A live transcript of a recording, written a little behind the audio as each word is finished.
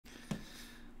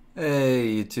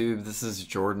Hey YouTube, this is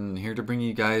Jordan here to bring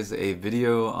you guys a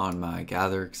video on my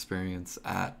gather experience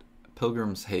at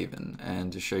Pilgrims Haven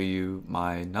and to show you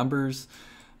my numbers.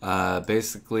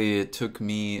 Basically, it took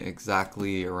me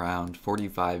exactly around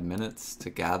 45 minutes to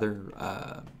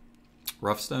gather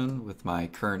Roughstone with my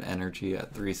current energy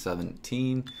at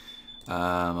 317.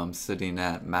 I'm sitting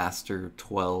at Master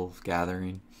 12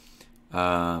 gathering.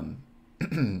 And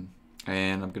I'm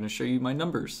going to show you my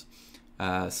numbers.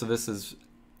 So this is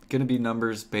going to be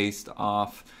numbers based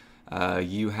off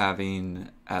you having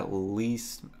at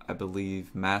least, I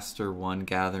believe, Master 1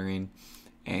 gathering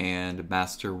and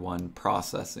Master 1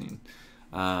 processing.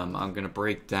 I'm going to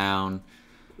break down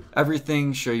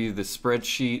everything, show you the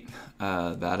spreadsheet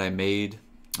that I made.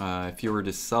 If you were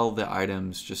to sell the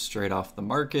items just straight off the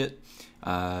market,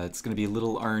 it's going to be a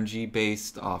little RNG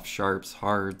based off sharps,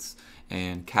 hards,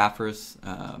 and Caphras,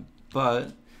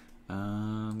 but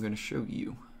I'm going to show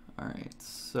you. Alright,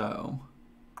 so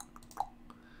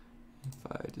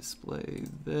if I display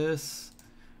this,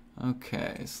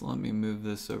 okay, so let me move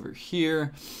this over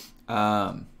here.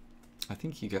 I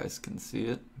think you guys can see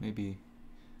it, maybe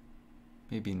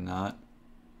not.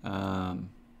 Here,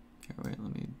 wait,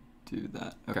 let me do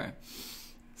that. Okay,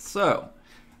 so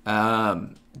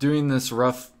doing this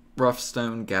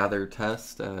Roughstone gather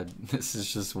test. This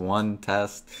is just one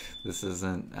test. This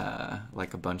isn't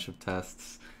like a bunch of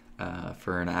tests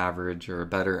for an average or a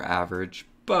better average,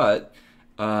 but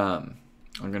I'm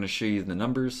going to show you the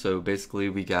numbers. So basically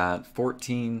we got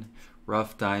 14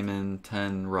 rough diamond,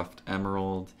 10 rough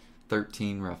emerald,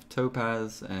 13 rough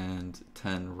topaz, and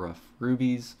 10 rough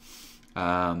rubies.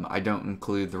 I don't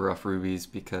include the rough rubies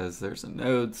because there's a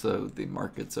node, so the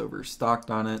market's overstocked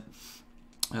on it.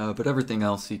 But everything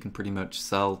else you can pretty much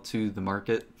sell to the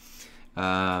market.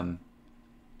 And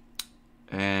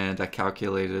I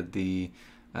calculated the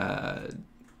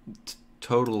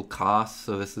total cost,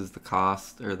 so this is the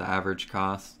cost or the average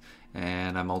cost,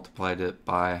 and I multiplied it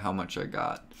by how much I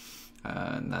got,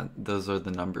 and those are the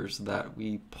numbers that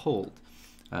we pulled.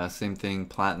 Same thing,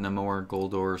 platinum ore,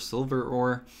 gold ore, silver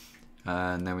ore,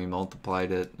 and then we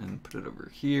multiplied it and put it over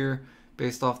here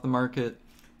based off the market.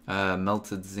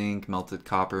 Melted zinc, melted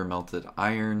copper, melted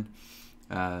iron,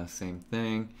 same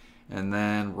thing, and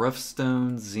then rough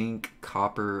stone, zinc,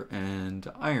 copper,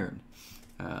 and iron.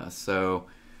 So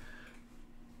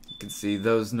you can see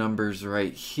those numbers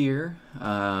right here.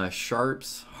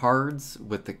 Sharps, hards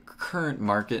with the current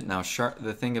market. Now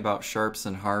the thing about sharps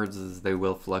and hards is they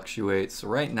will fluctuate. So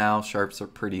right now sharps are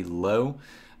pretty low,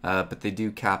 but they do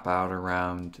cap out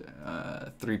around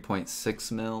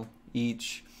 3.6 mil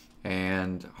each,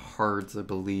 and hards I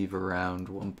believe around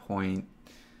 1. I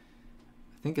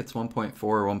think it's 1.4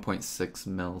 or 1.6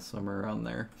 mil, somewhere around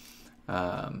there.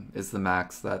 Is the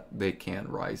max that they can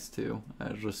rise to.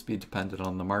 It'll just be dependent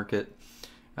on the market.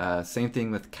 Same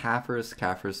thing with Caphras.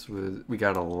 We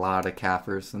got a lot of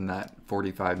Caphras in that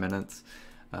 45 minutes.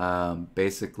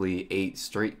 Basically 8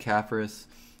 straight Caphras,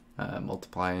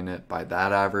 multiplying it by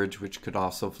that average, which could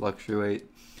also fluctuate.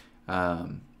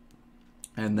 And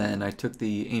then I took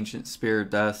the ancient spirit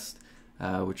dust,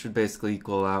 which would basically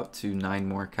equal out to 9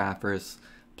 more Caphras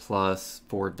plus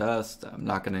 4 dust. I'm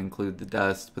not going to include the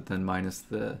dust, but then minus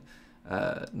the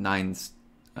 9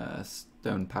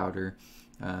 stone powder,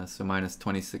 so minus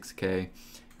 26k,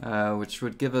 which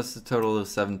would give us a total of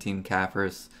 17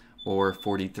 Caphras, or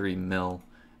 43 mil,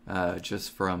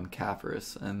 just from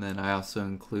Caphras. And then I also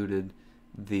included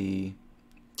the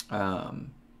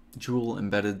jewel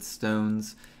embedded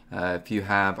stones. If you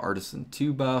have Artisan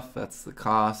 2 buff, that's the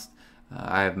cost.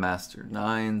 I have Master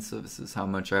 9, so this is how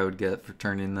much I would get for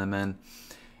turning them in.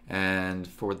 And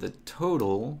for the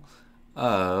total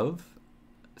of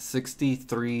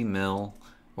 63 mil,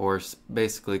 or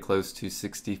basically close to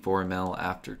 64 mil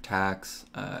after tax,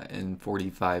 in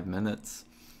 45 minutes.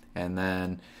 And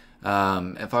then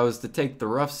if I was to take the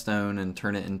rough stone and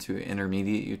turn it into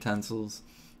intermediate utensils,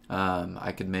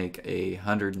 I could make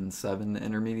 107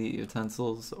 intermediate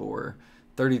utensils, or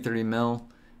 33 mil.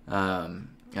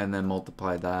 And then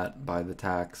multiply that by the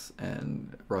tax,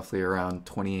 and roughly around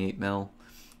 28 mil.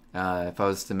 If I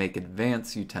was to make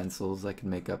advanced utensils, I could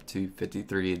make up to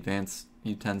 53 advanced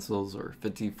utensils, or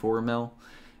 54 mil,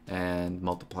 and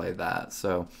multiply that.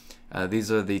 So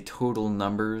these are the total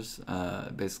numbers.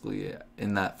 Basically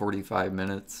in that 45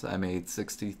 minutes I made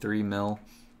 63 mil,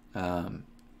 and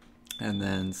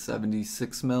then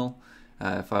 76 mil.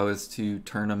 If I was to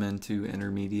turn them into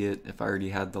intermediate, if I already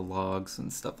had the logs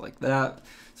and stuff like that.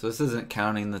 So this isn't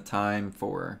counting the time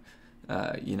for,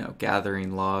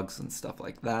 gathering logs and stuff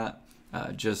like that.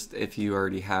 Just if you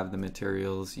already have the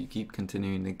materials, you keep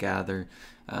continuing to gather.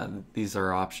 These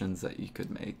are options that you could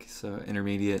make. So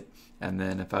intermediate, and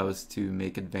then if I was to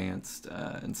make advanced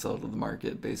and sell to the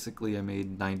market, basically I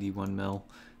made 91 mil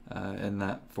in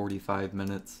that 45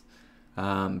 minutes.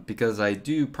 Because I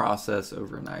do process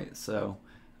overnight, so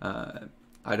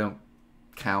I don't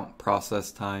count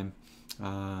process time.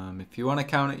 If you want to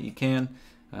count it, you can,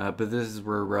 but this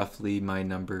were roughly my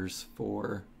numbers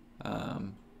for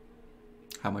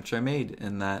how much I made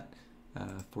in that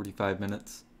 45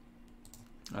 minutes.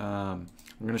 I'm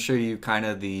going to show you kind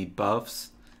of the buffs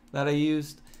that I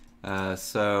used.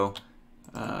 So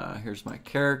here's my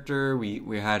character.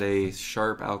 We had a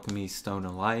sharp alchemy stone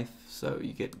of life, so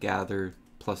you get gathered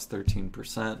plus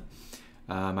 13%.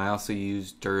 I also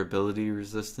used durability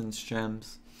resistance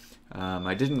gems.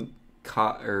 I didn't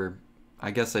I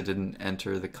guess I didn't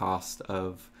enter the cost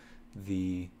of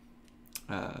the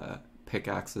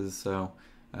pickaxes, so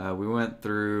we went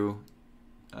through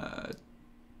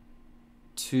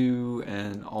 2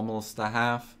 and almost a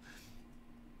half,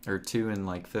 or 2 and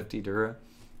like 50 dura.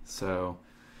 So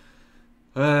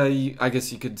I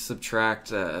guess you could subtract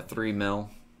 3 mil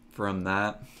from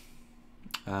that.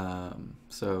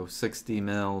 So 60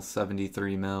 mil,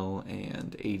 73 mil,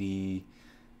 and 88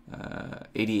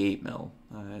 mil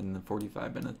in the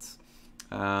 45 minutes.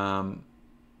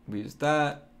 We used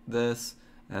this,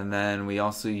 and then we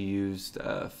also used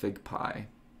fig pie.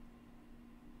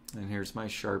 And here's my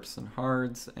sharps and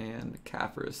hards and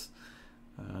Caphras.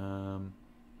 And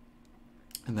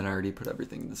then I already put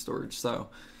everything in the storage. So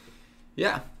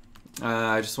yeah,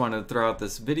 I just wanted to throw out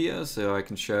this video so I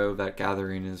can show that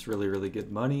gathering is really, really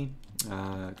good money.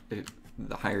 The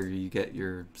higher you get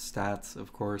your stats,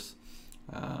 of course.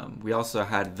 We also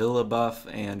had Villa buff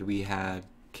and we had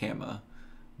Kama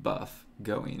buff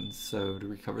going, so to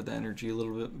recover the energy a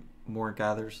little bit more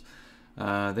gathers.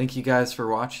 Thank you guys for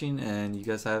watching, and you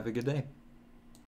guys have a good day.